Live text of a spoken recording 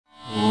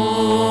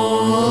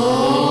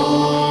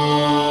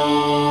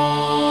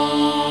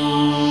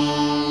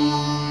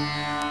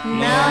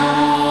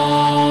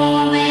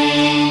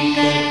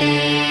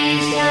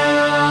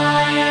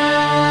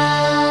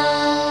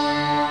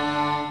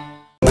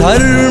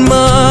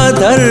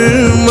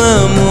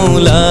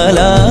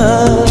ధర్మములాలా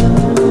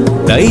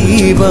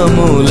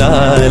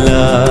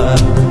దైవములాలా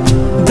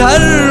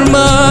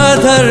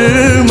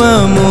ధర్మములాలా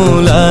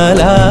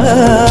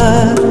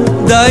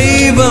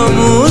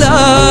దైవములాలా.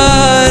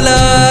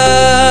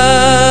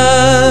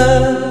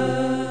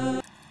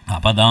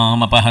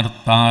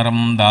 ఆపదామపహర్తారం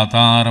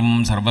దాతారం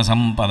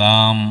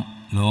సర్వసంపదాం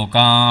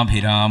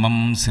లోకాభిరామం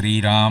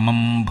శ్రీరామం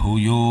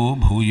భూయో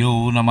భూయో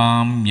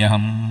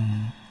నమామ్యహం.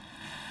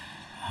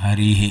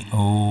 హరి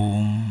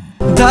ఓం.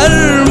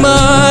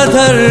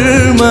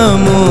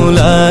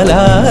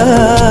 ధర్మములాలా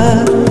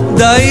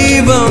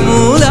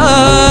దైవములాలా.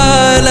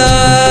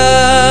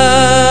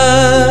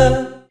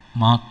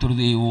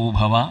 మాతృదేవో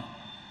భవ,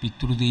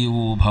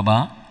 పితృదేవో భవ,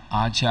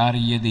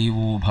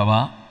 ఆచార్యదేవో భవ,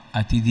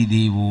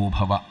 అతిథిదేవో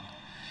భవ.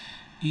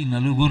 ఈ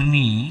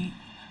నలుగురిని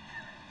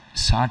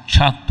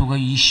సాక్షాత్తుగా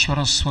ఈశ్వర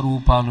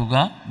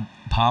స్వరూపాలుగా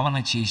భావన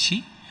చేసి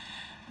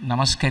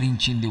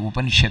నమస్కరించింది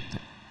ఉపనిషత్తు.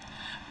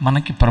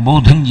 మనకి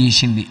ప్రబోధం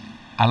చేసింది.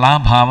 అలా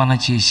భావన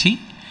చేసి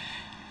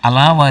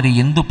అలా వారి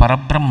యందు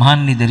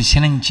పరబ్రహ్మాన్ని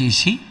దర్శనం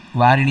చేసి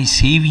వారిని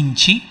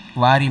సేవించి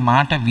వారి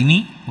మాట విని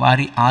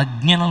వారి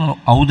ఆజ్ఞలను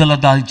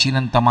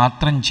ఔదలదాల్చినంత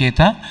మాత్రం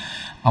చేత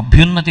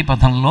అభ్యున్నతి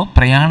పథంలో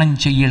ప్రయాణం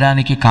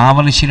చెయ్యడానికి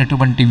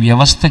కావలసినటువంటి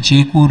వ్యవస్థ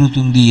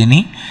చేకూరుతుంది అని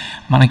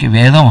మనకి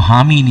వేదం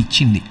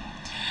హామీనిచ్చింది.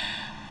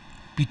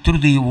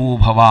 పితృదేవో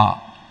భవ,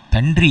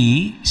 తండ్రి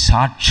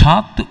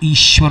సాక్షాత్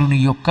ఈశ్వరుని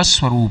యొక్క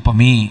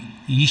స్వరూపమే.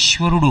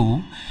 ఈశ్వరుడు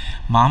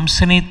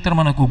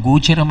మాంసనేత్రమునకు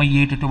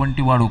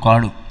గోచరమయ్యేటటువంటి వాడు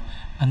కాడు.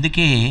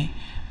 అందుకే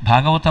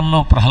భాగవతంలో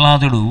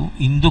ప్రహ్లాదుడు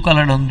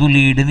ఇందుకలడందు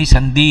లేడని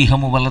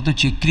సందేహము వలదు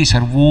చక్రి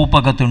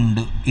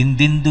సర్వోపగతుండు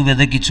ఎందెందు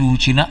వెదకి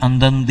చూచిన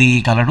అందందే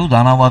కలడు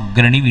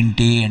దానవాగ్రణి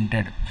వింటే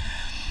అంటాడు.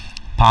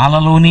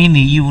 పాలలోనే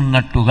నెయ్యి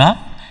ఉన్నట్టుగా,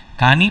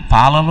 కానీ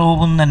పాలలో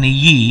ఉన్న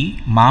నెయ్యి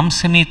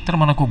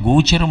మాంసనేత్రమునకు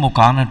గోచరము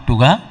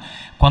కానట్టుగా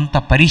కొంత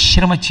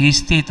పరిశ్రమ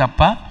చేస్తే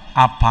తప్ప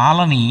ఆ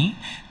పాలని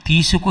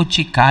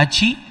తీసుకొచ్చి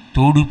కాచి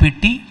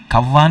తోడుపెట్టి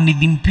కవ్వాన్ని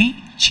దింపి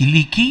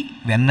చిలికి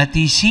వెన్న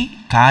తీసి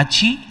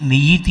కాచి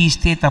నెయ్యి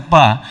తీస్తే తప్ప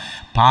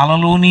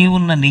పాలలోనే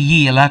ఉన్న నెయ్యి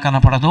ఎలా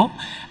కనపడదో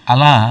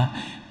అలా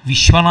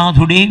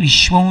విశ్వనాథుడే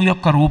విశ్వం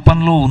యొక్క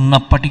రూపంలో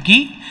ఉన్నప్పటికీ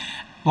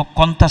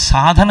కొంత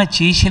సాధన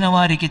చేసిన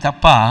వారికి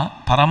తప్ప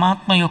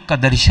పరమాత్మ యొక్క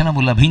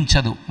దర్శనము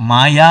లభించదు.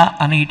 మాయా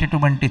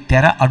అనేటటువంటి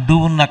తెర అడ్డు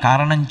ఉన్న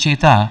కారణం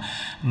చేత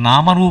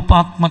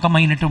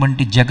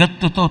నామరూపాత్మకమైనటువంటి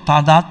జగత్తుతో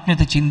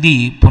తాదాత్మ్యత చెంది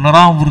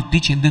పునరావృత్తి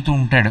చెందుతూ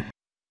ఉంటాడు.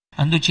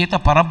 అందుచేత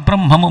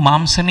పరబ్రహ్మము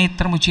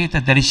మాంసనేత్రము చేత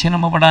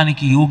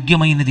దర్శనమవ్వడానికి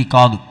యోగ్యమైనది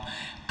కాదు.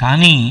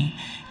 కానీ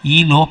ఈ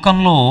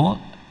లోకంలో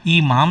ఈ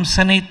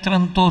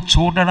మాంసనేత్రంతో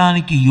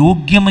చూడడానికి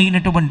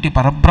యోగ్యమైనటువంటి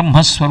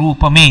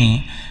పరబ్రహ్మస్వరూపమే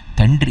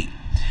తండ్రి.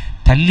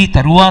 తల్లి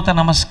తరువాత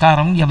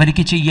నమస్కారం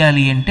ఎవరికి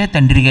చెయ్యాలి అంటే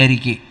తండ్రి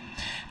గారికి.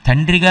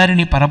 తండ్రి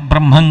గారిని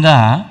పరబ్రహ్మంగా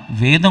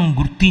వేదం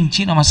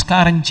గుర్తించి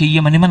నమస్కారం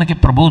చెయ్యమని మనకి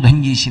ప్రబోధం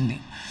చేసింది.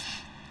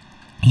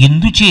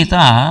 ఎందుచేత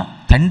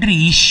తండ్రి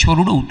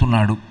ఈశ్వరుడు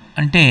అవుతున్నాడు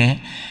అంటే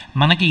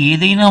మనకి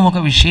ఏదైనా ఒక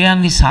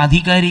విషయాన్ని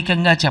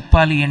సాధికారికంగా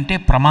చెప్పాలి అంటే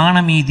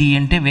ప్రమాణం ఏది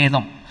అంటే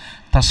వేదం.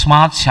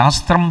 తస్మాత్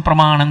శాస్త్రం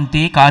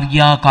ప్రమాణంతే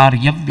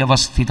కార్యాకార్య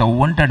వ్యవస్థితవు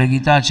అంటాడు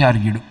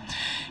గీతాచార్యుడు.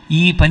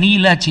 ఈ పని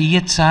ఇలా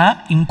చెయ్యొచ్చా,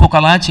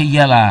 ఇంకొకలా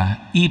చెయ్యాలా,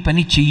 ఈ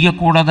పని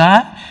చెయ్యకూడదా,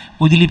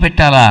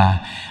 వదిలిపెట్టాలా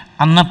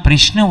అన్న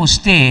ప్రశ్న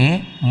వస్తే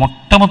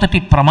మొట్టమొదటి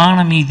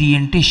ప్రమాణం ఏది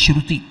అంటే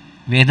శృతి.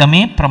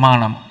 వేదమే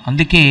ప్రమాణం.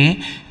 అందుకే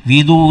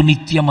వేదో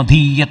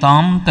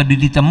నిత్యమధీయతాం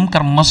తడిదితం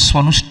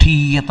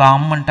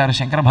కర్మస్వనుష్ఠీయతాం అంటారు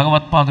శంకర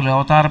భగవత్పాదులు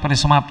అవతార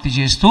పరిసమాప్తి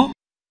చేస్తూ.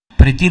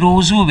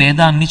 ప్రతిరోజు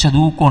వేదాన్ని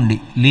చదువుకోండి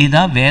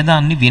లేదా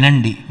వేదాన్ని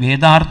వినండి,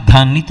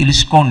 వేదార్థాన్ని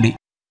తెలుసుకోండి.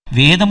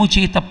 వేదము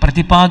చేత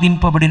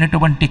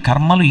ప్రతిపాదింపబడినటువంటి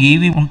కర్మలు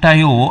ఏవి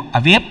ఉంటాయో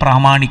అవే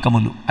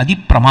ప్రామాణికములు, అది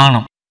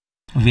ప్రమాణం.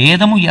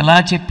 వేదము ఎలా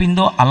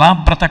చెప్పిందో అలా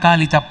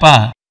బ్రతకాలి తప్ప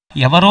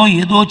ఎవరో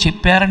ఏదో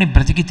చెప్పారని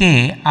బ్రతికితే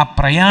ఆ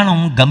ప్రయాణం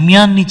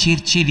గమ్యాన్ని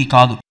చేర్చేది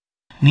కాదు.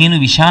 నేను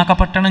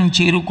విశాఖపట్నం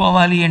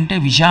చేరుకోవాలి అంటే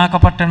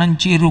విశాఖపట్నం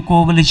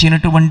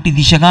చేరుకోవలసినటువంటి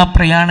దిశగా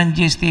ప్రయాణం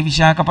చేస్తే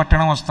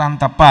విశాఖపట్నం వస్తాను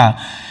తప్ప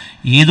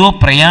ఏదో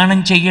ప్రయాణం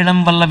చెయ్యడం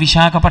వల్ల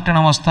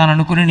విశాఖపట్నం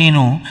వస్తాననుకుని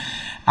నేను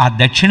ఆ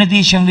దక్షిణ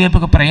దేశం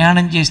వైపుకు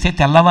ప్రయాణం చేస్తే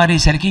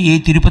తెల్లవారేసరికి ఏ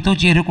తిరుపతితో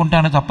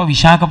చేరుకుంటాను తప్ప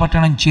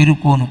విశాఖపట్నం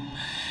చేరుకోను.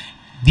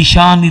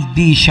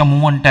 దిశానిర్దేశము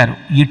అంటారు,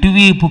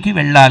 ఎటువైపుకి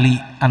వెళ్ళాలి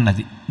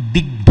అన్నది.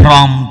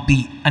 దిగ్భ్రాంతి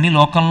అని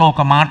లోకంలో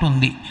ఒక మాట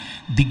ఉంది.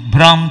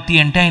 దిగ్భ్రాంతి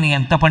అంటే ఆయన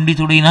ఎంత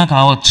పండితుడైనా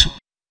కావచ్చు,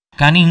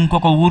 కానీ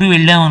ఇంకొక ఊరు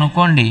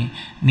వెళ్ళామనుకోండి,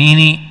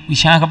 నేను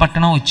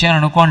విశాఖపట్నం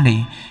వచ్చాననుకోండి,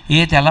 ఏ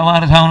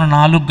తెల్లవారుజామున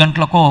 4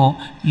 గంటలకో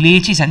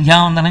లేచి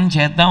సంధ్యావందనం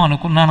చేద్దాం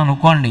అనుకున్నాను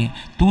అనుకోండి,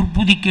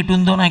 తూర్పు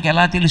దిక్కెటుందో నాకు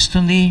ఎలా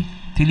తెలుస్తుంది?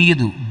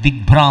 తెలియదు.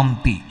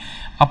 దిగ్భ్రాంతి.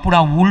 అప్పుడు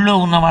ఆ ఊళ్ళో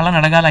ఉన్న వాళ్ళని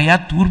అడగాలి, అయ్యా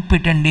తూర్పు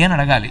పెట్టండి అని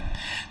అడగాలి.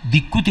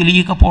 దిక్కు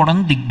తెలియకపోవడం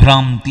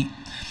దిగ్భ్రాంతి.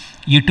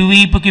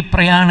 ఎటువైపుకి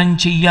ప్రయాణం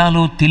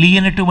చెయ్యాలో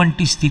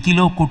తెలియనటువంటి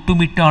స్థితిలో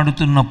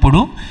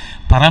కొట్టుమిట్టాడుతున్నప్పుడు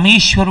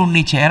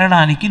పరమేశ్వరుణ్ణి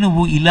చేరడానికి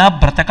నువ్వు ఇలా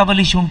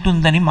బ్రతకవలసి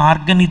ఉంటుందని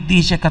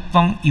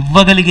మార్గనిర్దేశకత్వం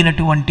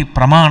ఇవ్వగలిగినటువంటి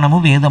ప్రమాణము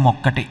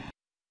వేదమొక్కటే.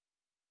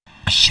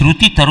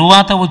 శృతి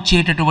తరువాత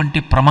వచ్చేటటువంటి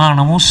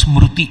ప్రమాణము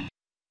స్మృతి.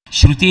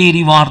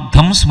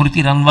 శృతేరివార్ధం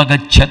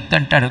స్మృతిరన్వగచ్చత్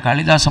అంటాడు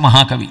కాళిదాస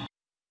మహాకవి.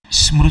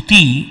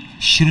 స్మృతి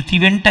శృతి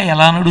వెంట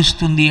ఎలా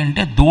నడుస్తుంది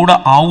అంటే దూడ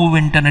ఆవు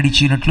వెంట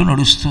నడిచినట్లు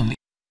నడుస్తుంది.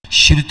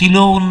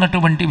 శృతిలో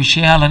ఉన్నటువంటి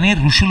విషయాలని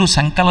ఋషులు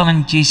సంకలనం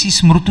చేసి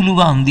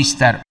స్మృతులుగా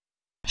అందిస్తారు.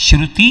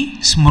 శృతి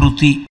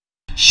స్మృతి,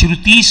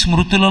 శృతి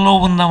స్మృతులలో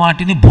ఉన్న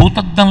వాటిని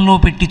భూతద్దంలో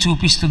పెట్టి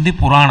చూపిస్తుంది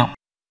పురాణం.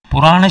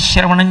 పురాణ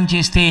శ్రవణం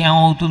చేస్తే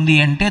ఏమవుతుంది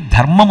అంటే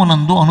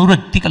ధర్మమునందు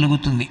అనురక్తి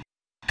కలుగుతుంది.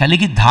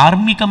 కలిగి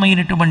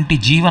ధార్మికమైనటువంటి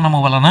జీవనము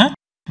వలన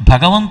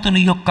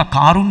భగవంతుని యొక్క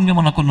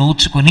కారుణ్యమునకు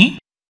నోచుకొని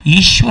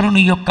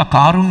ఈశ్వరుని యొక్క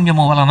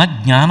కారుణ్యము వలన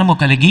జ్ఞానము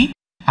కలిగి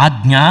ఆ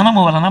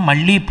జ్ఞానము వలన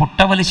మళ్ళీ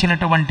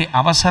పుట్టవలసినటువంటి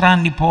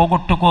అవసరాన్ని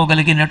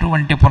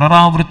పోగొట్టుకోగలిగినటువంటి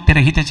పునరావృత్తి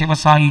రహిత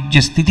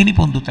శివసాయుధ్య స్థితిని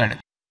పొందుతాడు.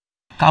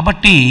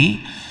 కాబట్టి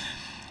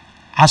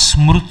ఆ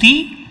స్మృతి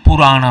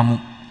పురాణము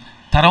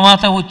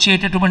తర్వాత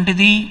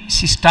వచ్చేటటువంటిది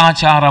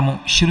శిష్టాచారము.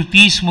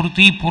 శృతి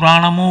స్మృతి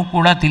పురాణము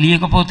కూడా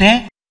తెలియకపోతే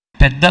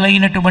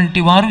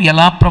పెద్దలైనటువంటి వారు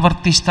ఎలా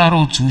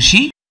ప్రవర్తిస్తారో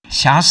చూసి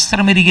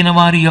శాస్త్రమెరిగిన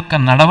వారి యొక్క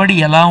నడవడి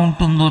ఎలా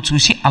ఉంటుందో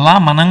చూసి అలా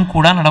మనం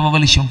కూడా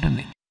నడవవలసి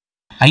ఉంటుంది.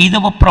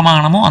 5వ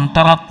ప్రమాణము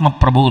అంతరాత్మ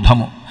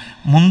ప్రబోధము.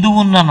 ముందు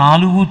ఉన్న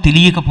 4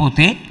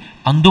 తెలియకపోతే,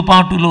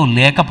 అందుబాటులో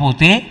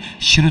లేకపోతే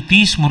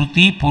శృతి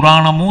స్మృతి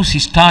పురాణము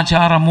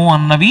శిష్టాచారము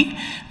అన్నవి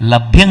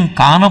లభ్యం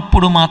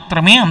కానప్పుడు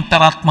మాత్రమే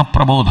అంతరాత్మ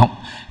ప్రబోధం.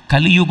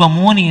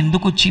 కలియుగము అని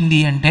ఎందుకు వచ్చింది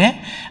అంటే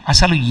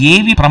అసలు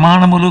ఏవి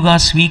ప్రమాణములుగా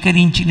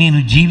స్వీకరించి నేను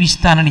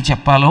జీవిస్తానని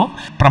చెప్పాలో,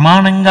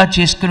 ప్రమాణంగా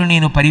చేసుకుని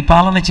నేను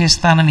పరిపాలన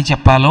చేస్తానని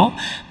చెప్పాలో,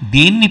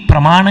 దేన్ని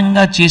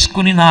ప్రమాణంగా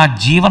చేసుకుని నా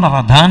జీవన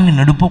రథాన్ని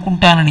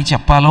నడుపుకుంటానని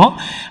చెప్పాలో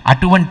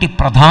అటువంటి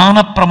ప్రధాన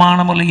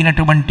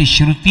ప్రమాణములైనటువంటి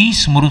శృతి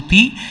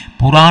స్మృతి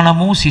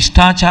పురాణము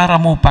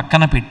శిష్టాచారము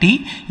పక్కన పెట్టి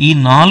ఈ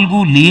 4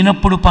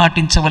 లేనప్పుడు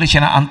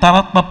పాటించవలసిన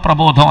అంతరాత్మ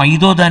ప్రబోధం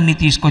 5వ దాన్ని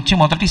తీసుకొచ్చి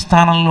మొదటి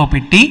స్థానంలో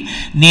పెట్టి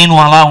నేను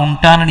అలా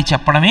ఉంటానని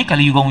చెప్పడమే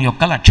కలియుగం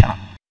యొక్క లక్షణం.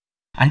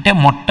 అంటే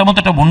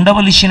మొట్టమొదట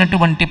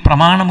ఉండవలసినటువంటి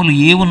ప్రమాణములు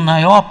ఏ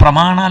ఉన్నాయో ఆ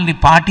ప్రమాణాల్ని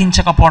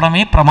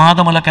పాటించకపోవడమే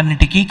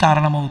ప్రమాదములకన్నిటికీ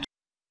కారణమవుతుంది.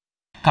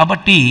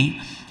 కాబట్టి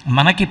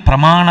మనకి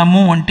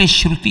ప్రమాణము అంటే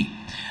శృతి.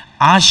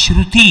 ఆ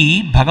శృతి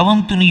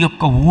భగవంతుని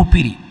యొక్క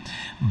ఊపిరి.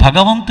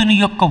 భగవంతుని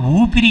యొక్క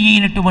ఊపిరి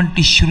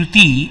అయినటువంటి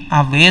శృతి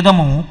ఆ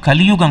వేదము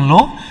కలియుగంలో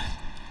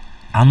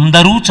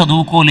అందరూ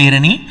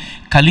చదువుకోలేరని,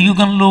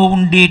 కలియుగంలో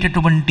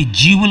ఉండేటటువంటి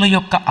జీవుల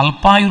యొక్క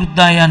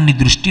అల్పాయుర్దాయాన్ని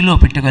దృష్టిలో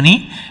పెట్టుకొని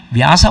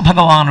వ్యాస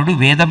భగవానుడు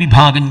వేద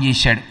విభాగం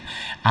చేశాడు.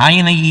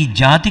 ఆయన ఈ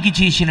జాతికి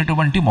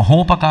చేసినటువంటి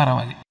మహోపకారం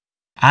అది.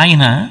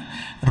 ఆయన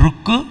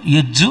రుక్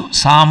యజ్జు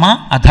సామ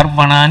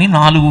అథర్వణ అని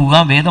 4గా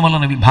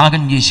వేదములను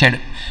విభాగం చేశాడు.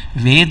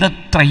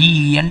 వేదత్రయీ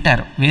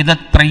అంటారు.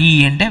 వేదత్రయీ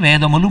అంటే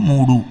వేదములు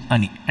 3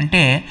 అని.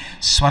 అంటే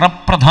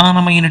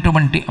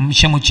స్వరప్రధానమైనటువంటి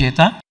అంశము చేత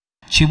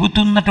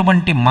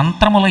చెబుతున్నటువంటి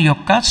మంత్రముల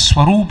యొక్క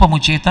స్వరూపము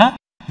చేత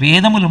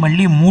వేదములు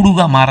మళ్ళీ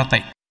 3గా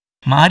మారతాయి.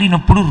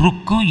 మారినప్పుడు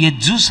రుక్కు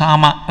యజ్జు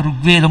సామ,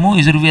 ఋగ్వేదము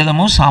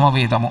యజుర్వేదము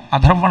సామవేదము,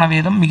 అథర్వణ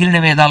వేదం మిగిలిన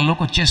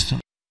వేదాల్లోకి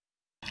వచ్చేస్తుంది.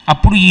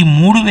 అప్పుడు ఈ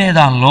 3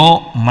 వేదాల్లో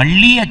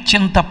మళ్ళీ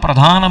అత్యంత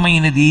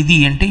ప్రధానమైనది ఏది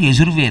అంటే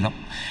యజుర్వేదం.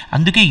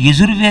 అందుకే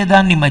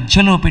యజుర్వేదాన్ని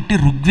మధ్యలో పెట్టి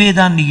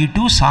ఋగ్వేదాన్ని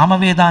ఇటు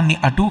సామవేదాన్ని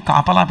అటు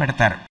కాపలా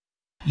పెడతారు.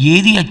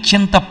 ఏది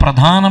అత్యంత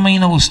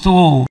ప్రధానమైన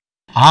వస్తువో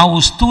ఆ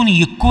వస్తువుని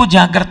ఎక్కువ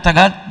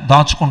జాగ్రత్తగా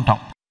దాచుకుంటాం.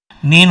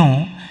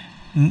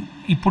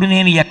 ఇప్పుడు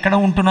నేను ఎక్కడ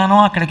ఉంటున్నానో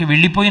అక్కడికి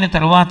వెళ్ళిపోయిన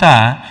తరువాత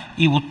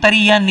ఈ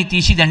ఉత్తరీయాన్ని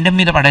తీసి దండం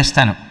మీద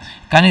పడేస్తాను.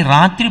 కానీ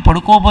రాత్రి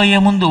పడుకోబోయే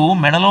ముందు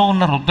మెడలో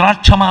ఉన్న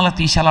రుద్రాక్షమాల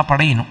తీసి అలా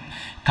పడేయను.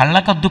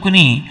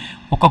 కళ్ళకద్దుకుని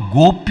ఒక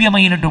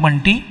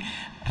గోప్యమైనటువంటి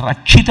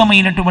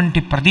రక్షితమైనటువంటి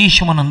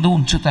ప్రదేశమునందు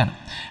ఉంచుతాను.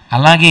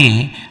 అలాగే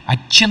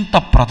అత్యంత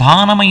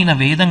ప్రధానమైన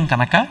వేదం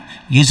కనుక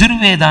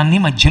యజుర్వేదాన్ని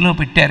మధ్యలో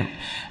పెట్టారు.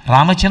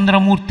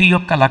 రామచంద్రమూర్తి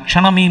యొక్క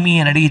లక్షణమేమి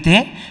అని అడిగితే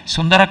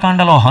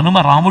సుందరకాండలో హనుమ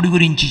రాముడి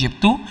గురించి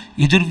చెప్తూ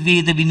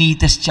యజుర్వేద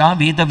వినీతశ్చ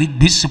వేద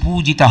విద్భిః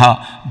సుపూజితః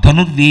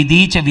ధనుర్వేదే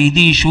చ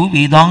వేదేషు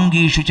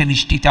వేదాంగేషు చ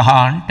నిష్ఠితః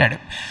అంటాడు.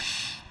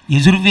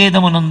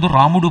 యజుర్వేదమునందు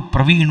రాముడు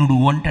ప్రవీణుడు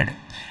అంటాడు.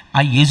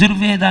 ఆ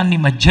యజుర్వేదాన్ని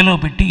మధ్యలో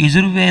పెట్టి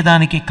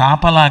యజుర్వేదానికి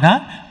కాపలాగా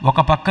ఒక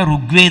పక్క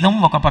ఋగ్వేదం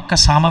ఒక పక్క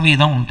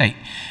సామవేదం ఉంటాయి.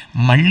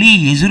 మళ్ళీ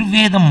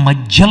యజుర్వేదం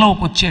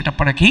మధ్యలోకి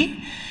వచ్చేటప్పటికి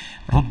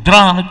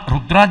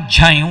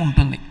రుద్రాధ్యాయం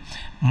ఉంటుంది.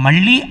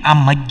 మళ్ళీ ఆ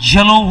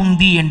మధ్యలో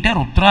ఉంది అంటే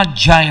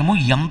రుద్రాధ్యాయము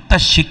ఎంత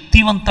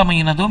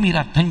శక్తివంతమైనదో మీరు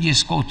అర్థం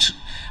చేసుకోవచ్చు.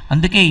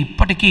 అందుకే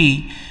ఇప్పటికీ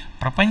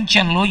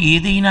ప్రపంచంలో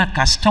ఏదైనా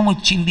కష్టం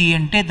వచ్చింది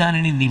అంటే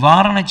దానిని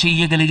నివారణ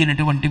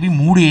చేయగలిగినటువంటివి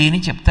 3 అని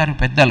చెప్తారు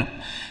పెద్దలు.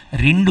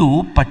 2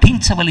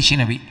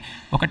 పఠించవలసినవి,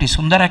 1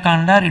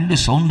 సుందరకాండ, 2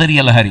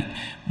 సౌందర్యలహరి,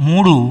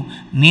 3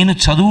 నేను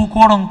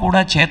చదువుకోవడం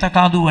కూడా చేత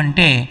కాదు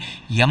అంటే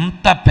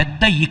ఎంత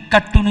పెద్ద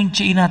ఇక్కట్టు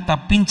నుంచైనా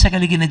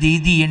తప్పించగలిగినది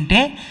ఏది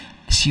అంటే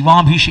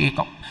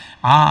శివాభిషేకం.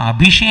 ఆ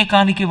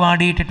అభిషేకానికి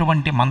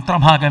వాడేటటువంటి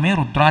మంత్రభాగమే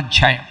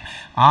రుద్రాధ్యాయం.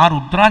 ఆ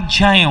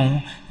రుద్రాధ్యాయం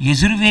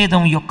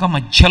యజుర్వేదం యొక్క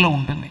మధ్యలో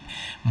ఉంటుంది.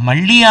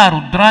 మళ్ళీ ఆ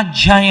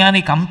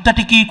రుద్రాధ్యాయానికి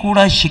అంతటికీ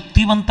కూడా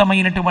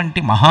శక్తివంతమైనటువంటి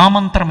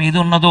మహామంత్రం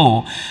ఏదున్నదో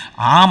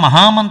ఆ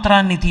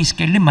మహామంత్రాన్ని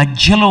తీసుకెళ్ళి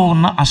మధ్యలో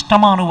ఉన్న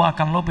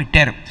అష్టమానువాకంలో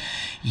పెట్టారు.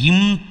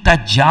 ఇంత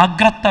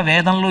జాగ్రత్త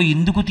వేదంలో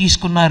ఎందుకు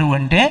తీసుకున్నారు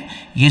అంటే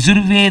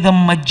యజుర్వేదం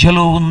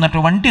మధ్యలో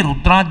ఉన్నటువంటి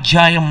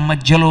రుద్రాధ్యాయం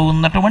మధ్యలో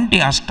ఉన్నటువంటి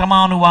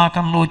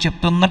అష్టమానువాకంలో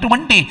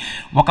చెప్తున్నటువంటి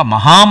ఒక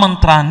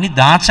మహామంత్రాన్ని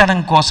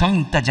దాచడం కోసం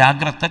ఇంత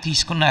జాగ్రత్త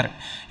తీసుకున్నారు.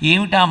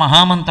 ఏమిటా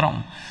మహామంత్రం?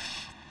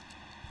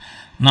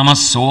 నమః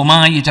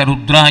సోమాయ చ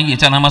రుద్రాయ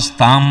చ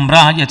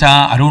నమస్తామ్రాయ చ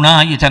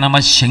అరుణాయ చ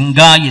నమః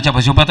శంగాయ చ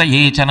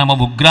పశుపతయే చ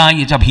నమః ఉగ్రాయ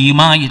చ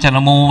భీమాయ చ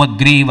నమో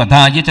అగ్రే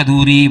వధాయ చ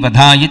దూరే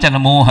వధాయ చ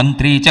నమో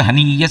హంత్రే చ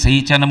హనీయసే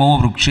చ నమో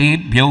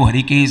వృక్షేభ్యో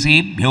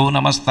హరికేశేభ్యో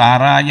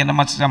నమస్తారాయ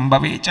నమః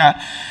శంభవే చ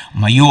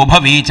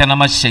మయోభవే చ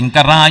నమః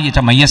శంకరాయ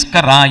చ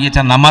మయస్కరాయ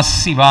చ నమః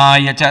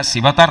శివాయ చ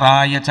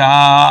శివతరాయ చ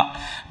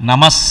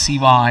నమః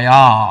శివాయ.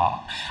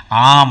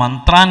 ఆ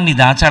మంత్రాన్ని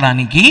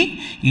దాచడానికి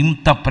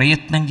ఇంత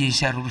ప్రయత్నం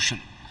చేశారు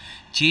ఋషులు.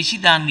 చేసి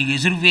దాన్ని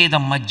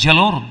యజుర్వేదం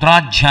మధ్యలో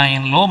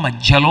రుద్రాధ్యాయంలో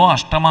మధ్యలో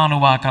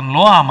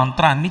అష్టమానువాకంలో ఆ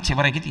మంత్రాన్ని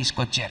చివరికి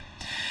తీసుకొచ్చారు.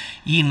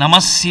 ఈ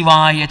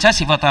నమశివాయ చ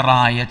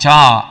శివతరాయ చ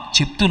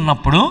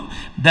చెప్తున్నప్పుడు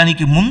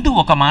దానికి ముందు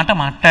ఒక మాట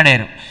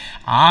మాట్లాడారు.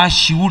 ఆ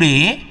శివుడే,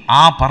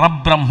 ఆ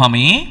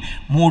పరబ్రహ్మమే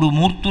మూడు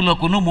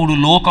మూర్తులకును మూడు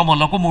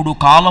లోకములకు మూడు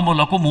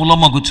కాలములకు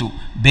మూలమగుచు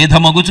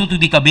భేదమగుచు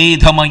తుదిక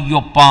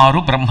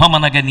భేదమయ్యొప్పారు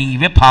బ్రహ్మమనగ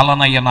నీవే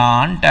పాలనయనా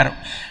అంటారు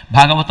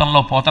భాగవతంలో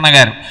పోతన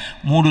గారు.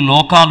 మూడు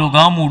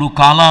లోకాలుగా మూడు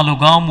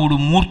కాలాలుగా మూడు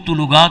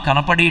మూర్తులుగా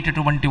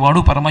కనపడేటటువంటి వాడు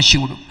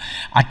పరమశివుడు.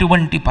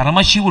 అటువంటి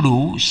పరమశివుడు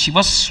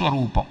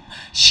శివస్వరూపం.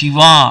 శివ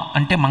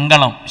అంటే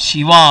మంగళం,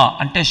 శివ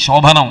అంటే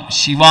శోభనం,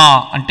 శివ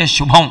అంటే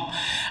శుభం.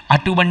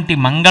 అటువంటి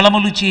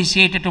మంగళములు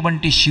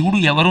చేసేటటువంటి శివుడు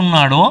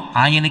ఎవరున్నాడో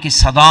ఆయనకి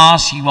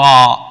సదాశివ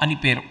అని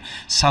పేరు.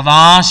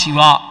 సదాశివ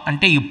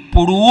అంటే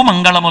ఎప్పుడూ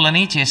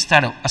మంగళములని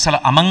చేస్తాడు. అసలు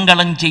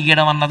అమంగళం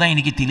చెయ్యడం అన్నది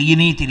ఆయనకి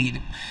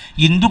తెలియదు.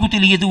 ఎందుకు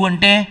తెలియదు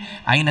అంటే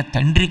ఆయన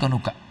తండ్రి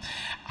కనుక.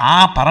 ఆ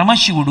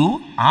పరమశివుడు,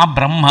 ఆ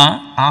బ్రహ్మ,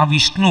 ఆ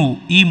విష్ణువు,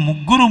 ఈ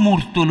ముగ్గురు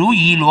మూర్తులు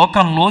ఈ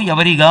లోకంలో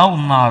ఎవరిగా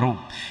ఉన్నారు,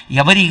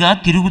 ఎవరిగా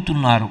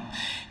తిరుగుతున్నారు,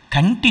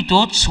 కంటితో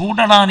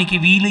చూడడానికి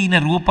వీలైన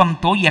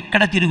రూపంతో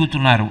ఎక్కడ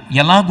తిరుగుతున్నారు,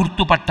 ఎలా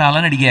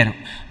గుర్తుపట్టాలని అడిగారు.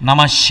 నమ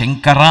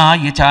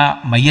శంకరాయ చ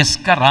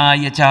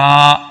మయస్కరాయ చ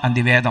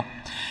అంది వేదం.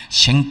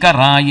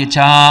 శంకరాయ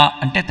చ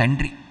అంటే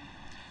తండ్రి.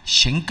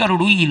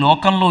 శంకరుడు ఈ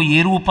లోకంలో ఏ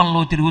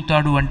రూపంలో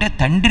తిరుగుతాడు అంటే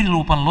తండ్రి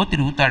రూపంలో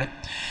తిరుగుతాడు.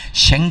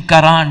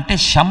 శంకర అంటే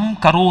శం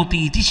కరోతి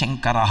ఇది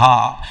శంకర.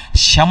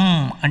 శం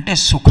అంటే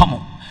సుఖము.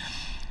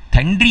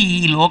 తండ్రి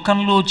ఈ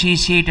లోకంలో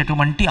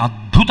చేసేటటువంటి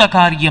అద్భుత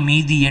కార్యం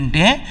ఏది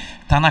అంటే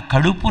తన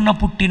కడుపున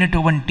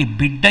పుట్టినటువంటి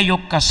బిడ్డ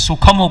యొక్క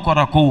సుఖము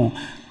కొరకు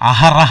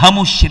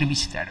అహరహము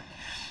శ్రమిస్తాడు.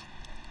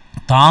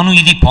 తాను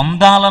ఇది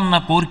పొందాలన్న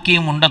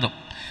కోరికేం ఉండదు.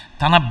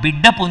 తన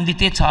బిడ్డ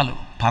పొందితే చాలు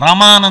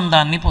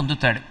పరమానందాన్ని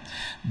పొందుతాడు.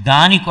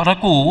 దాని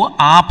కొరకు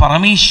ఆ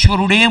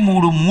పరమేశ్వరుడే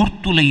మూడు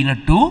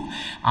మూర్తులైనట్టు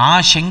ఆ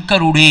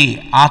శంకరుడే,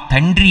 ఆ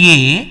తండ్రియే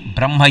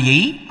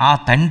బ్రహ్మయ్యై, ఆ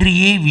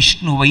తండ్రియే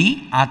విష్ణువై,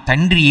 ఆ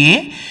తండ్రియే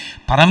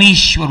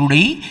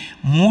పరమేశ్వరుడై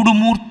మూడు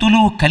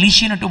మూర్తులు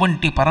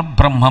కలిసినటువంటి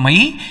పరబ్రహ్మమై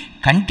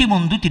కంటి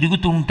ముందు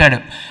తిరుగుతూ ఉంటాడు.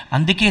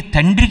 అందుకే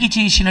తండ్రికి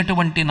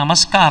చేసినటువంటి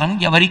నమస్కారం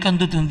ఎవరికి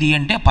అందుతుంది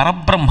అంటే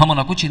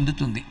పరబ్రహ్మమునకు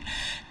చెందుతుంది.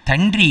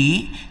 తండ్రి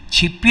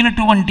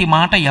చెప్పినటువంటి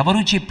మాట ఎవరు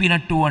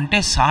చెప్పినట్టు అంటే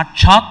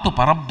సాక్షాత్తు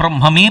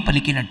పరబ్రహ్మమే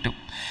పలికినట్టు.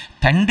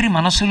 తండ్రి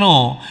మనసులో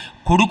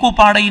కొడుకు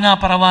పాడైనా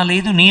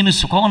పర్వాలేదు నేను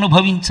సుఖం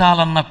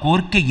అనుభవించాలన్న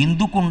కోరిక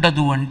ఎందుకు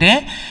ఉండదు అంటే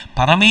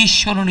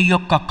పరమేశ్వరుని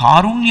యొక్క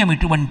కారుణ్యం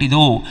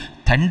ఎటువంటిదో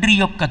తండ్రి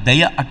యొక్క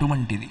దయ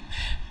అటువంటిది.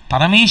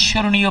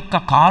 పరమేశ్వరుని యొక్క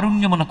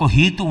కారుణ్యమునకు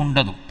హేతు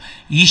ఉండదు.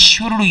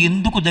 ఈశ్వరుడు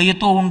ఎందుకు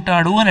దయతో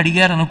ఉంటాడు అని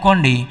అడిగారు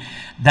అనుకోండి,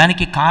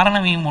 దానికి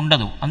కారణం ఏమి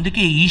ఉండదు.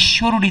 అందుకే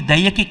ఈశ్వరుడి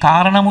దయకి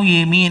కారణము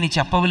ఏమి అని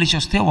చెప్పవలసి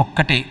వస్తే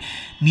ఒక్కటే,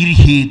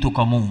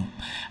 నిర్హేతుకము.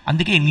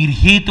 అందుకే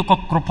నిర్హేతుక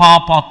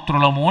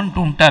కృపాపాత్రులము అంటూ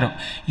ఉంటారు.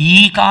 ఈ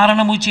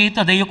కారణము చేత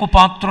దయకు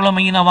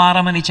పాత్రులమైన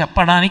వారమని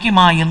చెప్పడానికి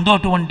మా యందు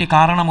అటువంటి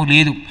కారణము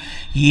లేదు.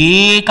 ఏ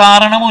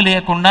కారణము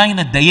లేకుండా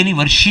ఆయన దయని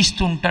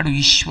వర్షిస్తూ ఉంటాడు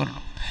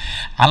ఈశ్వరుడు.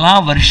 అలా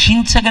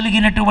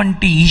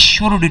వర్షించగలిగినటువంటి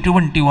ఈశ్వరుడు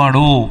ఎటువంటి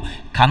వాడో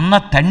కన్న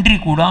తండ్రి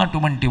కూడా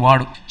అటువంటి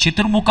వాడు.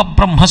 చతుర్ముఖ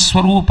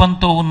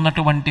బ్రహ్మస్వరూపంతో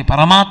ఉన్నటువంటి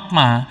పరమాత్మ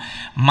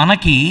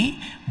మనకి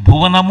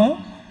భువనము,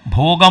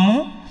 భోగము,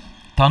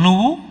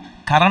 తనువు,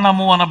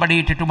 కరణము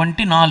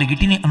అనబడేటటువంటి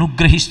నాలుగిటిని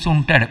అనుగ్రహిస్తూ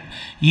ఉంటాడు.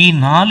 ఈ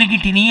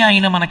నాలుగిటిని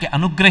ఆయన మనకి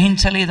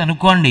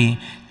అనుగ్రహించలేదనుకోండి,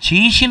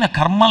 చేసిన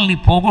కర్మల్ని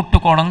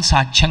పోగొట్టుకోవడం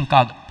సాధ్యం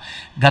కాదు.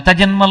 గత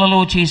జన్మలలో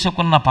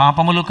చేసుకున్న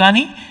పాపములు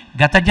కానీ,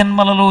 గత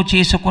జన్మలలో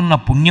చేసుకున్న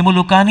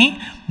పుణ్యములు కానీ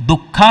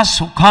దుఃఖ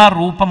సుఖ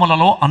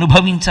రూపములలో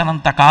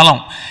అనుభవించనంత కాలం,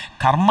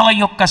 కర్మల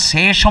యొక్క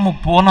శేషము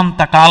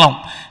పోనంత కాలం,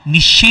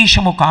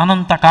 నిశ్శేషము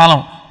కానంత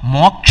కాలం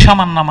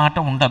మోక్షమన్నమాట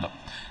ఉండదు.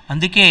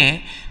 అందుకే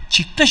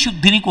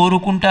చిత్తశుద్ధిని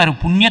కోరుకుంటారు.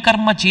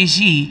 పుణ్యకర్మ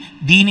చేసి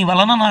దీని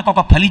వలన నాకు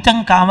ఒక ఫలితం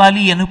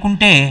కావాలి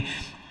అనుకుంటే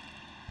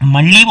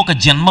మళ్ళీ ఒక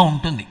జన్మ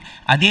ఉంటుంది.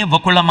 అదే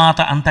వకుళమాత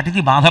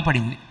అంతటిది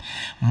బాధపడింది.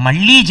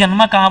 మళ్ళీ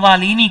జన్మ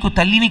కావాలి, నీకు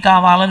తల్లిని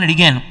కావాలని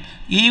అడిగాను,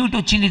 ఏమిటి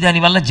వచ్చింది?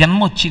 దానివల్ల జన్మ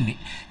వచ్చింది.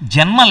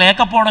 జన్మ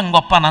లేకపోవడం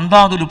గొప్ప,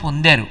 నందాదులు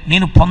పొందారు,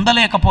 నేను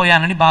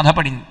పొందలేకపోయానని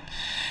బాధపడింది.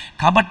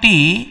 కాబట్టి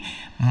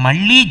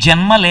మళ్ళీ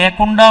జన్మ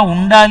లేకుండా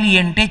ఉండాలి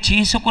అంటే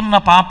చేసుకున్న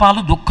పాపాలు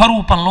దుఃఖ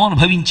రూపంలో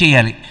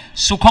అనుభవించేయాలి,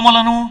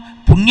 సుఖములను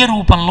పుణ్య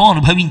రూపంలో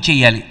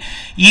అనుభవించేయాలి.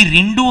 ఈ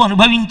రెండూ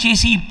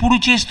అనుభవించేసి ఇప్పుడు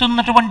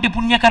చేస్తున్నటువంటి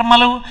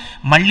పుణ్యకర్మలు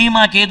మళ్ళీ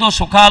మాకేదో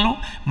సుఖాలు,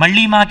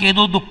 మళ్ళీ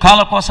మాకేదో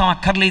దుఃఖాల కోసం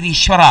అక్కర్లేదు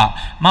ఈశ్వర,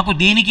 మాకు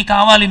దేనికి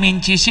కావాలి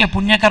మేము చేసే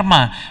పుణ్యకర్మ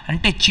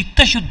అంటే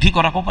చిత్తశుద్ధి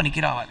కొరకు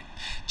పనికి రావాలి.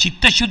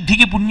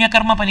 చిత్తశుద్ధికి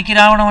పుణ్యకర్మ పనికి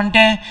రావడం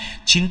అంటే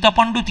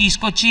చింతపండు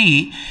తీసుకొచ్చి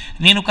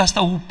నేను కాస్త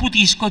ఉప్పు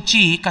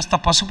తీసుకొచ్చి కాస్త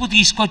పసుపు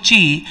తీసుకొచ్చి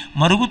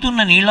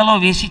మరుగుతున్న నీళ్లలో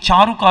వేసి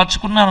చారు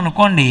కాచుకున్నాను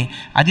అనుకోండి,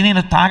 అది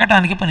నేను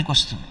తాగటానికి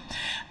పనికొస్తుంది.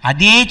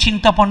 అదే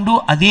చింతపండు,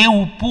 అదే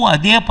ఉప్పు,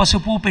 అదే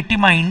పసుపు పెట్టి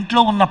మా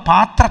ఇంట్లో ఉన్న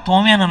పాత్ర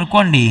తోమాను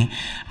అనుకోండి,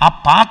 ఆ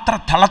పాత్ర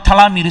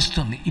తళతళ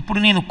మెరుస్తుంది. ఇప్పుడు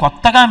నేను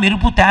కొత్తగా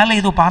మెరుపు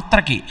తేలేదు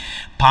పాత్రకి,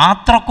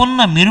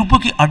 పాత్రకున్న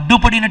మెరుపుకి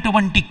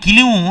అడ్డుపడినటువంటి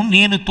కిలుము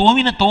నేను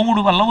తోమిన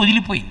తోముడు వల్ల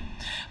వదిలిపోయింది.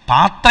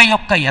 పాత్ర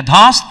యొక్క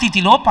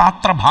యథాస్థితిలో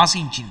పాత్ర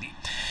భాషించింది.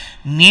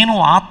 నేను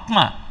ఆత్మ,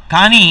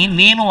 కానీ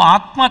నేను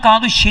ఆత్మ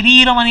కాదు,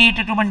 శరీరం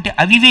అనేటటువంటి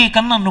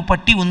అవివేకం నన్ను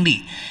పట్టి ఉంది.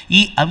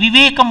 ఈ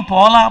అవివేకం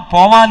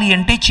పోవాలి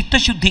అంటే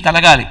చిత్తశుద్ధి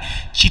కలగాలి.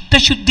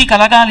 చిత్తశుద్ధి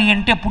కలగాలి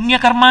అంటే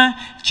పుణ్యకర్మ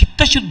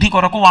చిత్తశుద్ధి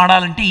కొరకు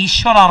వాడాలంటే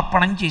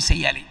ఈశ్వరార్పణం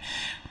చేసేయాలి.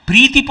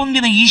 ప్రీతి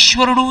పొందిన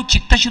ఈశ్వరుడు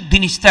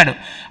చిత్తశుద్ధినిస్తాడు.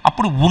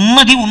 అప్పుడు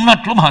ఉన్నది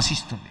ఉన్నట్లు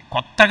భాషిస్తుంది,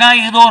 కొత్తగా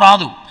ఏదో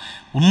రాదు,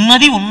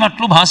 ఉన్నది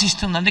ఉన్నట్లు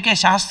భాషిస్తుంది. అందుకే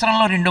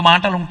శాస్త్రంలో 2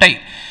 మాటలు ఉంటాయి.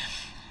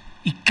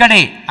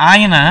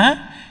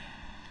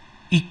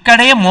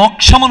 ఇక్కడే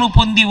మోక్షమును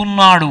పొంది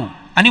ఉన్నాడు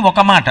అని ఒక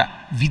మాట,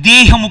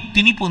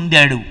 విదేహముక్తిని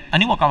పొందాడు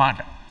అని ఒక మాట.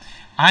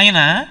 ఆయన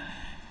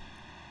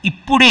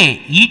ఇప్పుడే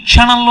ఈ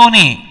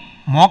క్షణంలోనే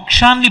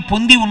మోక్షాన్ని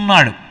పొంది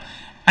ఉన్నాడు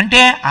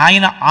అంటే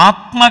ఆయన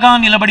ఆత్మగా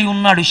నిలబడి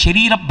ఉన్నాడు,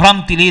 శరీర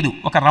భ్రాంతి లేదు.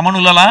 ఒక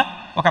రమణులలా,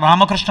 ఒక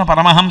రామకృష్ణ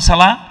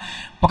పరమహంసలా,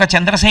 ఒక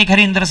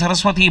చంద్రశేఖరేంద్ర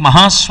సరస్వతి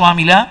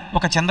మహాస్వామిలా,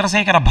 ఒక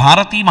చంద్రశేఖర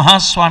భారతీ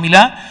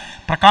మహాస్వామిలా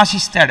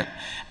ప్రకాశిస్తాడు.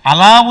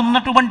 అలా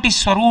ఉన్నటువంటి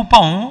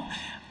స్వరూపం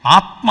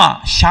ఆత్మ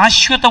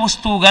శాశ్వత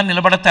వస్తువుగా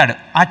నిలబడతాడు.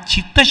 ఆ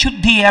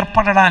చిత్తశుద్ధి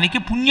ఏర్పడడానికి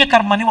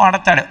పుణ్యకర్మని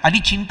వాడతాడు. అది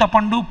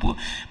చింతపండు,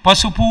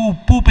 పసుపు,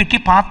 ఉప్పు పెట్టి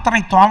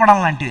పాత్రని తోమడం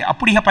లాంటిది.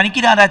 అప్పుడు ఇక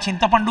పనికిరాదు. ఆ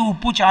చింతపండు,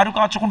 ఉప్పు చారు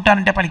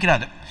కాచుకుంటానంటే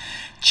పనికిరాదు.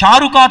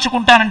 చారు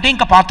కాచుకుంటానంటే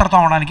ఇంకా పాత్ర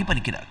తోమడానికి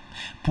పనికిరాదు.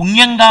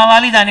 పుణ్యం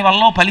కావాలి,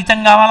 దానివల్ల ఫలితం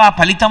కావాలి, ఆ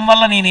ఫలితం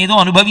వల్ల నేనేదో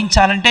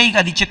అనుభవించాలంటే ఇక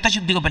అది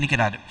చిత్తశుద్ధిగా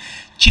పనికిరాదు.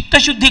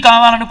 చిత్తశుద్ధి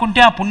కావాలనుకుంటే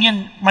ఆ పుణ్యం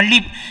మళ్ళీ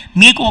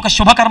మీకు ఒక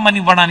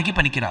శుభకర్మనివ్వడానికి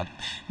పనికిరాదు.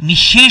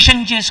 నిశ్శేషం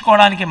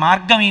చేసుకోవడానికి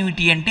మార్గం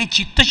ఏమిటి అంటే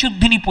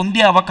చిత్తశుద్ధిని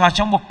పొందే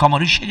అవకాశం ఒక్క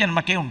మనుష్య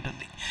జన్మకే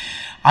ఉంటుంది.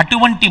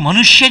 అటువంటి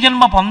మనుష్య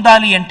జన్మ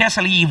పొందాలి అంటే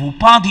అసలు ఈ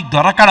ఉపాధి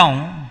దొరకడం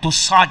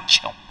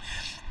దుస్సాధ్యం.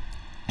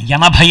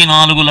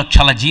 84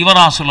 లక్షల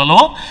జీవరాశులలో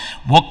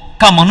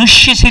ఒక్క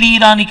మనుష్య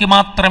శరీరానికి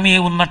మాత్రమే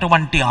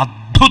ఉన్నటువంటి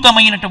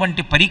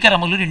అద్భుతమైనటువంటి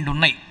పరికరములు 2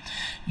 ఉన్నాయి.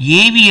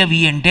 ఏవి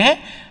అవి అంటే,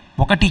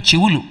 ఒకటి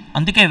చెవులు.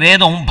 అందుకే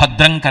వేదం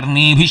భద్రం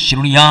కర్ణీభి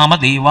శృణుయామ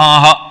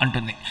దేవాహ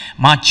అంటుంది.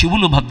 మా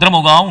చెవులు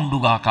భద్రముగా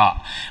ఉండుగాక.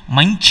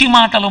 మంచి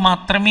మాటలు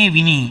మాత్రమే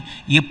విని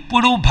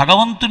ఎప్పుడూ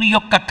భగవంతుని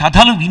యొక్క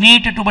కథలు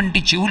వినేటటువంటి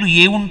చెవులు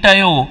ఏ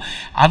ఉంటాయో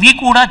అవి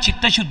కూడా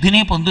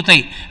చిత్తశుద్ధినే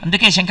పొందుతాయి.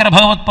 అందుకే శంకర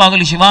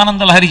భగవత్పాదులు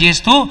శివానందలహరి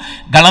చేస్తూ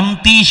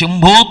గళంతీ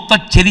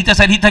శంభోత్తరిత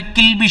సరిత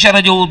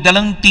కిల్బిషరజో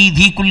దళంతీ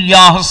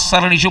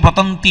ధీకుల్యాహస్సరణిషు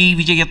పతంతీ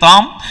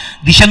విజయతాం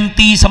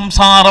దిశంతీ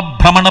సంసార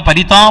భ్రమణ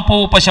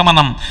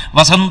పరితాపోపశమనం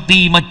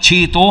వసంతీ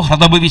మచ్చేతో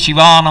హృదభువి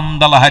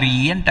శివానందలహరి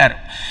అంటారు.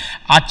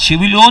 ఆ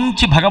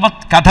చెవిలోంచి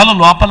భగవత్ కథలు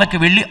లోపలికి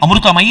వెళ్ళి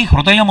అమృతమై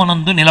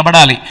హృదయమునందు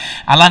నిలబడాలి.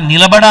 అలా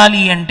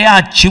నిలబడాలి అంటే ఆ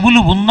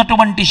చెవులు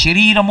ఉన్నటువంటి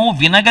శరీరము,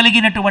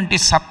 వినగలిగినటువంటి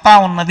సత్తా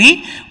ఉన్నది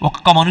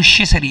ఒక్క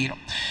మనుష్య శరీరం.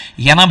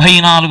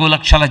 84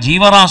 లక్షల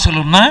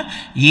జీవరాశులున్న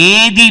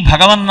ఏది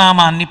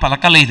భగవన్నామాన్ని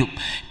పలకలేదు.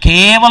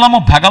 కేవలము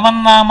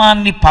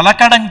భగవన్నామాన్ని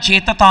పలకడం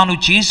చేత తాను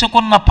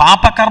చేసుకున్న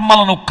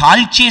పాపకర్మలను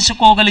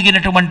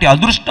కాల్చేసుకోగలిగినటువంటి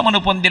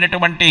అదృష్టమును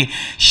పొందినటువంటి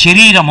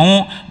శరీరము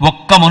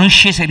ఒక్క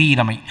మనుష్య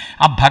శరీరమే.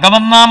 ఆ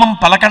భగవన్నామం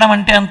పలకడం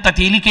అంటే అంత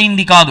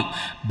తేలికైంది కాదు.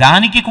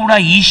 దానికి కూడా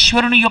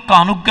ఈశ్వరుని యొక్క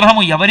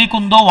అనుగ్రహము ఎవరికి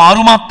ఉందో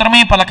వారు మాత్రమే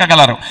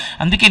పలకగలరు.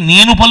 అందుకే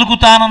నేను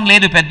పలుకుతానం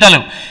లేదు పెద్దలు,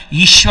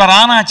 ఈశ్వరా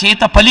నా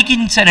చేత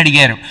పలికించని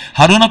అడిగారు.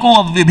 హరునకు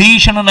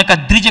అవ్విభీషణున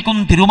కద్రిజకుం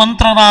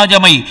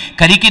తిరుమంత్రరాజమై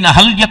కరికి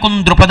నహల్యకుం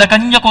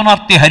ద్రుపదకన్యకు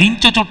నార్తి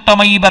హరించు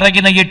చుట్టమై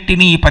బరగిన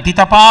ఎట్టిని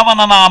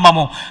పతితపావన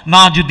నామము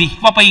నాజు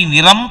దిహ్వపై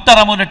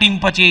నిరంతరము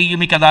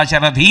నటింపచేయుమి కదా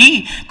శరధి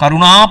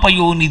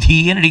కరుణాపయోనిధి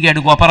అని అడిగాడు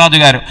గోపరాజు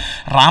గారు.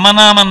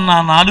 రామనామం నా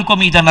నాలుక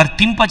మీద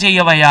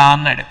నర్తింపచేయవయా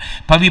అన్నాడు.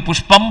 పవి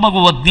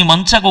పుష్పంబగు అగ్ని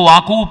మంచగు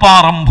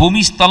ఆకూపారం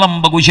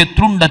భూమిస్థలంబగు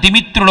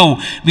శత్రుండతిమిత్రుడౌ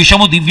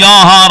విషము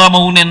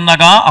దివ్యాహారమౌ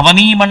నిన్నగా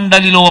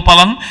అవనీమండలి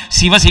లోపలన్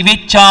శివ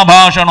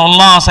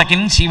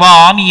శివేచ్ఛాభాషణోల్లాసకిన్ శివా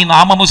నీ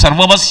నామము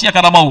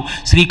సర్వవస్యకరమౌ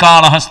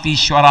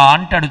శ్రీకాళహస్తీశ్వర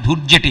అంటాడు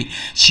ధూర్జటి.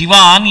 శివ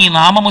నీ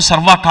నామము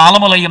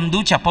సర్వకాలములయందు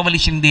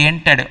చెప్పవలసిందే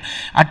అంటాడు.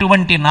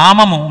 అటువంటి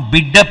నామము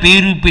బిడ్డ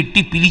పేరు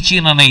పెట్టి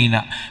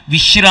పిలిచిననైనా,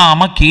 విశ్రామ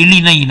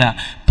కేళినైనా,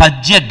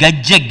 పద్య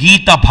గద్య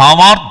గీత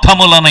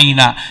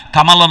భావార్థములనైన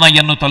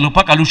కమలనయన్ను తలుప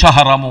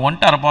కలుషహరము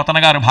అంటారు పోతన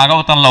గారు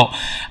భాగవతంలో.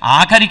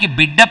 ఆఖరికి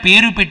బిడ్డ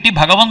పేరు పెట్టి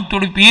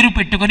భగవంతుడి పేరు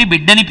పెట్టుకుని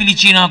బిడ్డని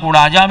పిలిచినా కూడా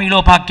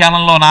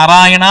అజామిలోపాఖ్యానంలో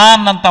నారాయణ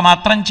అన్నంత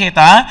మాత్రం చేత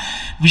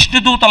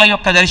విష్ణుదూతల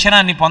యొక్క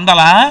దర్శనాన్ని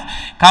పొందలా.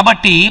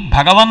 కాబట్టి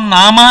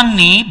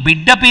భగవన్నామాన్ని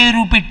బిడ్డ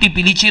పేరు పెట్టి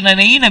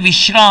పిలిచిననైన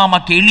విశ్రామ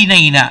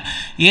కేళినైన,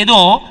 ఏదో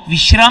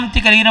విశ్రాంతి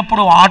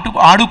కలిగినప్పుడు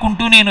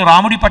ఆడుకుంటూ నేను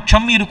రాముడి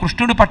పక్షం మీరు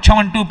కృష్ణుడి పక్షం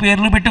అంటూ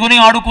పేర్లు పెట్టుకుని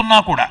ఆడుకున్నా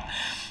కూడా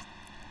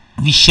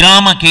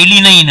విశ్రామ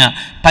కేళినైన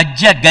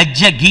పద్య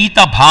గద్య గీత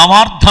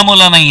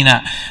భావార్థములనైన,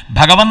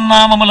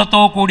 భగవన్నామములతో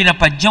కూడిన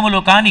పద్యములు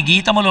కాని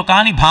గీతములు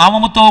కాని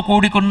భావముతో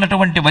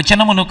కూడుకున్నటువంటి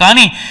వచనమును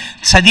కాని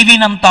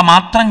చదివినంత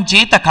మాత్రం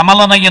చేత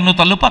కమలనయన్ను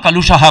తలుప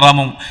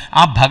కలుషహరము,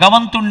 ఆ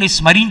భగవంతుణ్ణి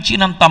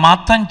స్మరించినంత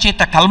మాత్రం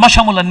చేత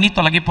కల్మషములన్నీ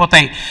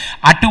తొలగిపోతాయి.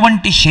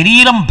 అటువంటి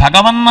శరీరం,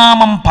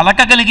 భగవన్నామం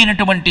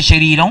పలకగలిగినటువంటి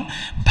శరీరం,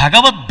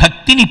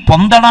 భగవద్భక్తిని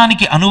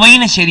పొందడానికి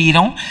అనువైన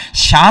శరీరం,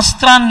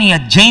 శాస్త్రాన్ని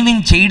అధ్యయనం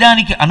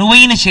చేయడానికి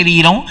అనువైన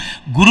శరీరం,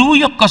 గురువు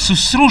యొక్క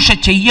శుశ్రూష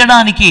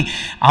చెయ్యడానికి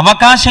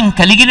అవకాశం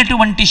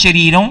కలిగినటువంటి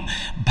శరీరం,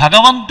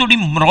 భగవంతుడి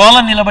మ్రోల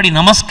నిలబడి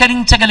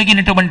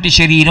నమస్కరించగలిగినటువంటి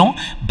శరీరం,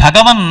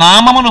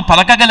 భగవన్నామమును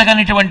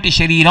పలకగలిగినటువంటి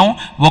శరీరం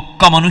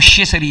ఒక్క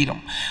మనుష్య శరీరం.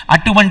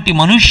 అటువంటి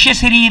మనుష్య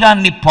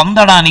శరీరాన్ని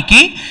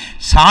పొందడానికి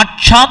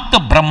సాక్షాత్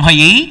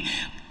బ్రహ్మయే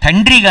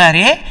తండ్రి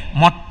గారే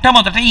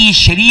మొట్టమొదట ఈ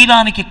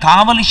శరీరానికి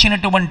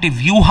కావలసినటువంటి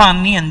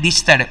వ్యూహాన్ని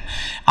అందిస్తాడు.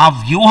 ఆ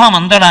వ్యూహం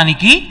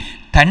అందడానికి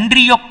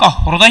తండ్రి యొక్క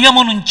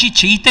హృదయము నుంచి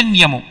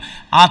చైతన్యము,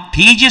 ఆ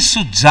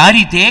తేజస్సు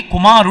జారితే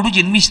కుమారుడు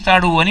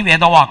జన్మిస్తాడు అని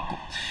వేదవాక్కు.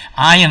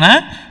 ఆయన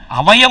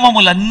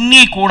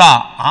అవయవములన్నీ కూడా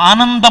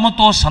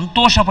ఆనందముతో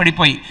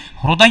సంతోషపడిపోయి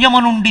హృదయము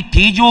నుండి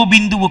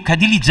తేజోబిందువు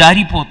కదిలి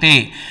జారిపోతే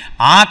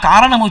ఆ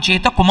కారణము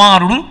చేత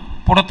కుమారుడు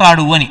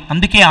పుడతాడు అని.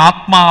 అందుకే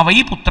ఆత్మావై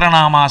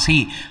పుత్రనామాసి,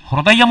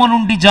 హృదయము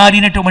నుండి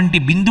జారినటువంటి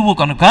బిందువు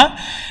కనుక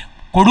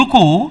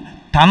కొడుకు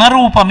తన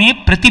రూపమే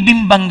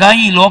ప్రతిబింబంగా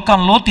ఈ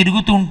లోకంలో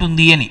తిరుగుతూ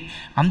ఉంటుంది అని.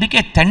 అందుకే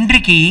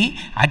తండ్రికి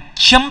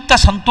అత్యంత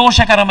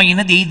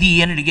సంతోషకరమైనది ఏది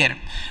అని అడిగారు.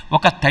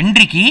 ఒక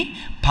తండ్రికి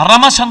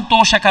పరమ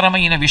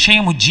సంతోషకరమైన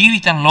విషయము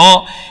జీవితంలో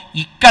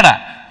ఇక్కడ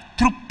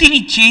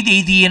తృప్తినిచ్చేది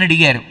ఏది అని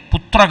అడిగారు.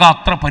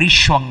 పుత్రగాత్ర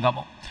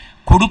పరిష్వంగము,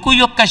 కొడుకు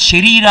యొక్క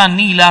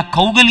శరీరాన్ని ఇలా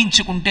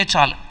కౌగలించుకుంటే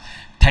చాలు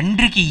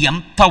తండ్రికి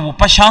ఎంత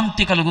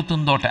ఉపశాంతి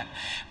కలుగుతుందోట.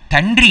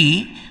 తండ్రి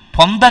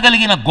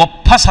పొందగలిగిన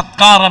గొప్ప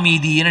సత్కారం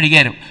ఏది అని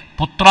అడిగారు.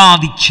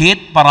 పుత్రాది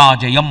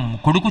చేత్పరాజయం,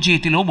 కొడుకు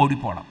చేతిలో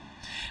ఓడిపోవడం.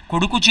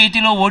 కొడుకు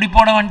చేతిలో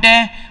ఓడిపోవడం అంటే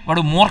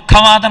వాడు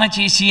మూర్ఖవాదన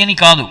చేసి అని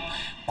కాదు.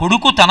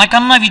 కొడుకు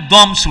తనకన్నా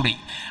విద్వాంసుడై,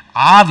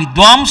 ఆ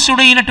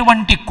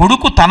విద్వాంసుడైనటువంటి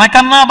కొడుకు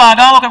తనకన్నా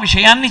బాగా ఒక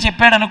విషయాన్ని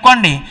చెప్పాడు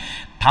అనుకోండి,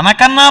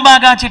 తనకన్నా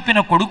బాగా చెప్పిన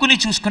కొడుకుని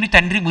చూసుకుని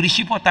తండ్రి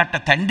మురిసిపోతాట.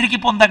 తండ్రికి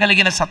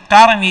పొందగలిగిన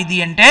సత్కారం ఏది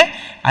అంటే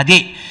అదే.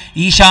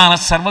 ఈశాన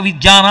సర్వ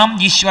విద్యానాం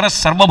ఈశ్వర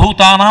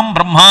సర్వభూతానాం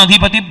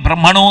బ్రహ్మాధిపతి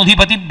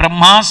బ్రహ్మణోధిపతి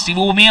బ్రహ్మా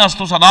శివోమే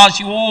అస్తు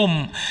సదాశివోం.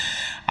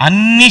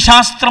 అన్ని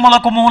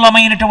శాస్త్రములకు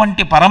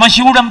మూలమైనటువంటి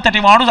పరమశివుడంతటి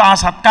వాడు ఆ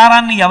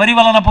సత్కారాన్ని ఎవరి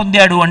వలన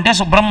పొందాడు అంటే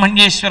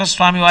సుబ్రహ్మణ్యేశ్వర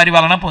స్వామి వారి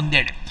వలన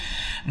పొందాడు.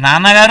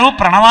 నాన్నగారు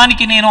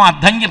ప్రణవానికి నేను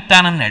అర్థం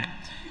చెప్తానన్నాడు.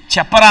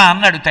 చెప్పరా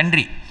అన్నాడు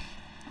తండ్రి.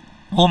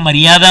 ఓ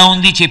మర్యాద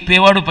ఉంది,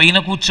 చెప్పేవాడు పైన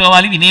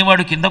కూర్చోవాలి,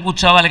 వినేవాడు కింద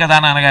కూర్చోవాలి కదా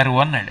నాన్నగారు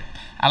అన్నాడు.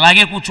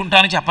 అలాగే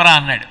కూర్చుంటాను చెప్పరా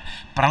అన్నాడు.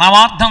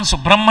 ప్రణవార్థం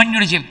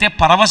సుబ్రహ్మణ్యుడు చెప్తే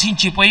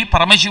పరవశించిపోయి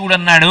పరమశివుడు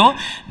అన్నాడు,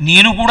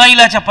 నేను కూడా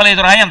ఇలా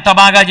చెప్పలేదురా, ఎంత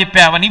బాగా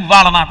చెప్పావని,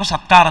 ఇవాళ నాకు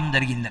సత్కారం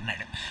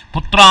జరిగిందన్నాడు.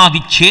 పుత్రాది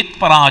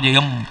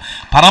చేత్పరాజయం,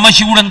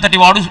 పరమశివుడంతటి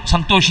వాడు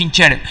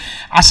సంతోషించాడు.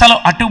 అసలు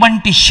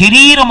అటువంటి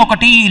శరీరం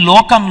ఒకటి ఈ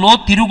లోకంలో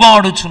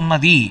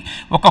తిరుగాడుచున్నది.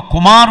 ఒక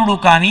కుమారుడు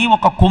కానీ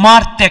ఒక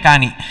కుమార్తె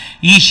కానీ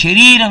ఈ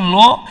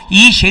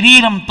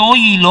శరీరంతో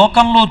ఈ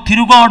లోకంలో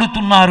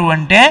తిరుగాడుతున్నారు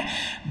అంటే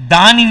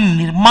దానిని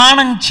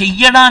నిర్మాణం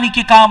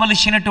చెయ్యడానికి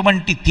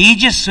కావలసినటువంటి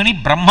తేజస్సుని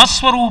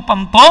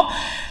బ్రహ్మస్వరూపంతో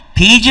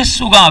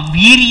తేజస్సుగా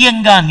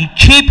వీర్యంగా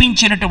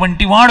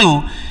నిక్షేపించినటువంటి వాడు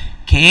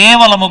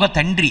కేవలముగా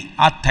తండ్రి.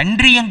 ఆ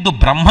తండ్రి యందు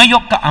బ్రహ్మ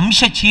యొక్క అంశ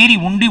చేరి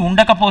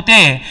ఉండకపోతే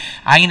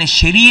ఆయన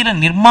శరీర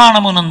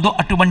నిర్మాణమునందు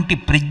అటువంటి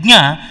ప్రజ్ఞ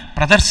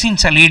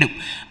ప్రదర్శించలేడు.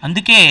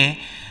 అందుకే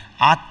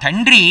ఆ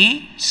తండ్రి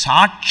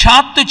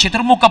సాక్షాత్తు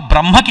చతుర్ముఖ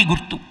బ్రహ్మకి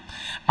గుర్తు.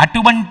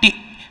 అటువంటి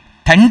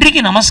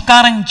తండ్రికి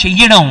నమస్కారం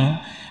చెయ్యడం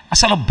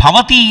అసలు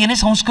భవతి అని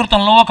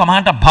సంస్కృతంలో ఒక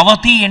మాట.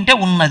 భవతి అంటే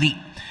ఉన్నది.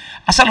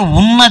 అసలు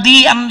ఉన్నది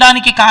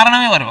అనడానికి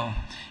కారణం ఎవరు?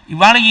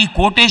 ఇవాళ ఈ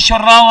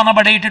కోటేశ్వరరావు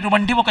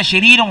అనబడేటటువంటి ఒక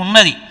శరీరం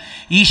ఉన్నది.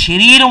 ఈ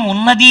శరీరం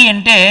ఉన్నది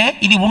అంటే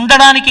ఇది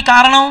ఉండడానికి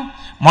కారణం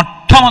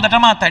మొట్టమొదట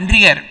మా తండ్రి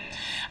గారు.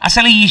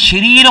 అసలు ఈ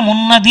శరీరం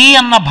ఉన్నది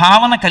అన్న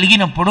భావన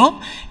కలిగినప్పుడు,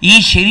 ఈ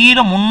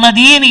శరీరం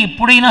ఉన్నది అని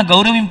ఎప్పుడైనా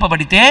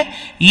గౌరవింపబడితే,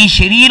 ఈ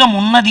శరీరం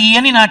ఉన్నది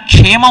అని నా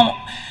క్షేమం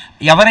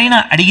ఎవరైనా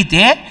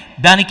అడిగితే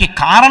దానికి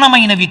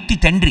కారణమైన వ్యక్తి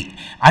తండ్రి.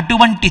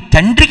 అటువంటి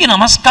తండ్రికి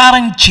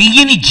నమస్కారం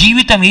చెయ్యని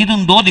జీవితం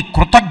ఏదుందో అది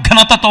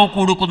కృతజ్ఞతతో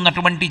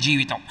కూడుకున్నటువంటి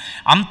జీవితం.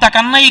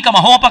 అంతకన్నా ఇక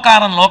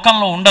మహోపకారం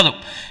లోకంలో ఉండదు.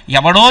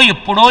 ఎవడో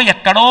ఎప్పుడో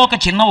ఎక్కడో ఒక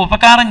చిన్న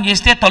ఉపకారం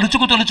చేస్తే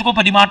తలుచుకు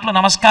 10 మాటలు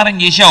నమస్కారం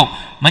చేశావు,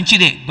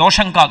 మంచిదే,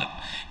 దోషం కాదు.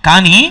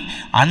 కానీ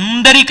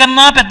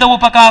అందరికన్నా పెద్ద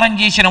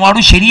ఉపకారం చేసిన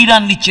వాడు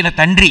శరీరాన్ని ఇచ్చిన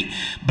తండ్రి.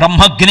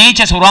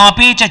 బ్రహ్మగ్నేచ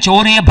సురాపేచ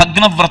చౌరే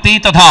భగ్నవ్రతే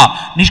తథా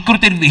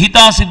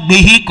నిష్కృతిర్విహితా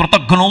సిద్ధి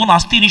కృతఘ్నో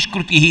నాస్తి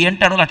నిష్కృతి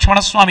అంటాడు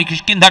లక్ష్మణస్వామి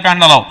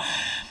కిష్కింధకాండలో.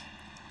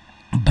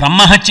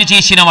 బ్రహ్మహత్య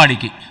చేసిన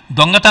వాడికి,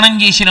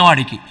 దొంగతనం చేసిన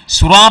వాడికి,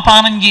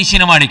 సురాపానం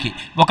చేసిన వాడికి,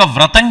 ఒక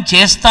వ్రతం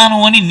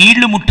చేస్తాను అని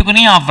నీళ్లు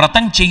ముట్టుకుని ఆ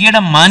వ్రతం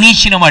చెయ్యడం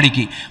మానేసిన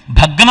వాడికి,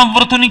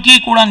 భగ్నవ్రతునికి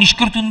కూడా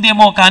నిష్కృతి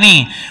ఉందేమో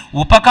కానీ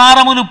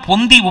ఉపకారమును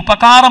పొంది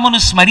ఉపకారమును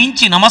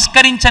స్మరించి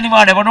నమస్కరించని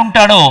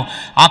వాడెవడుంటాడో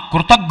ఆ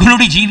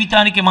కృతజ్ఞుడి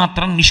జీవితానికి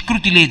మాత్రం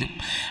నిష్కృతి లేదు.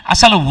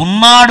 అసలు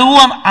ఉన్నాడు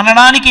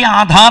అనడానికి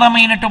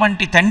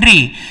ఆధారమైనటువంటి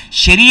తండ్రి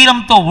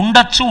శరీరంతో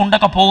ఉండొచ్చు,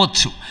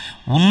 ఉండకపోవచ్చు,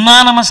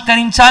 ఉన్నా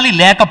నమస్కరించాలి,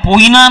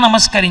 లేకపోయినా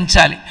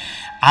నమస్కరించాలి.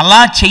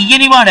 అలా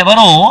చెయ్యని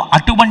వాడెవరో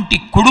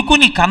అటువంటి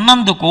కొడుకుని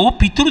కన్నందుకు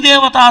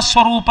పితృదేవతా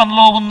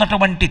స్వరూపంలో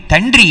ఉన్నటువంటి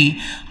తండ్రి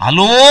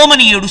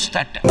అలోమని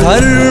ఏడుస్తాట.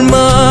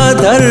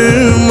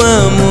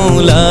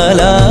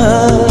 ధర్మములాలా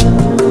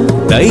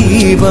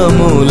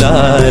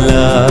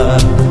దైవములాలా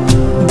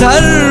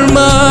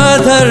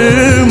ధర్మములాలా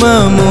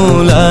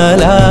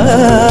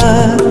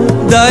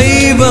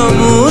దైవములాలా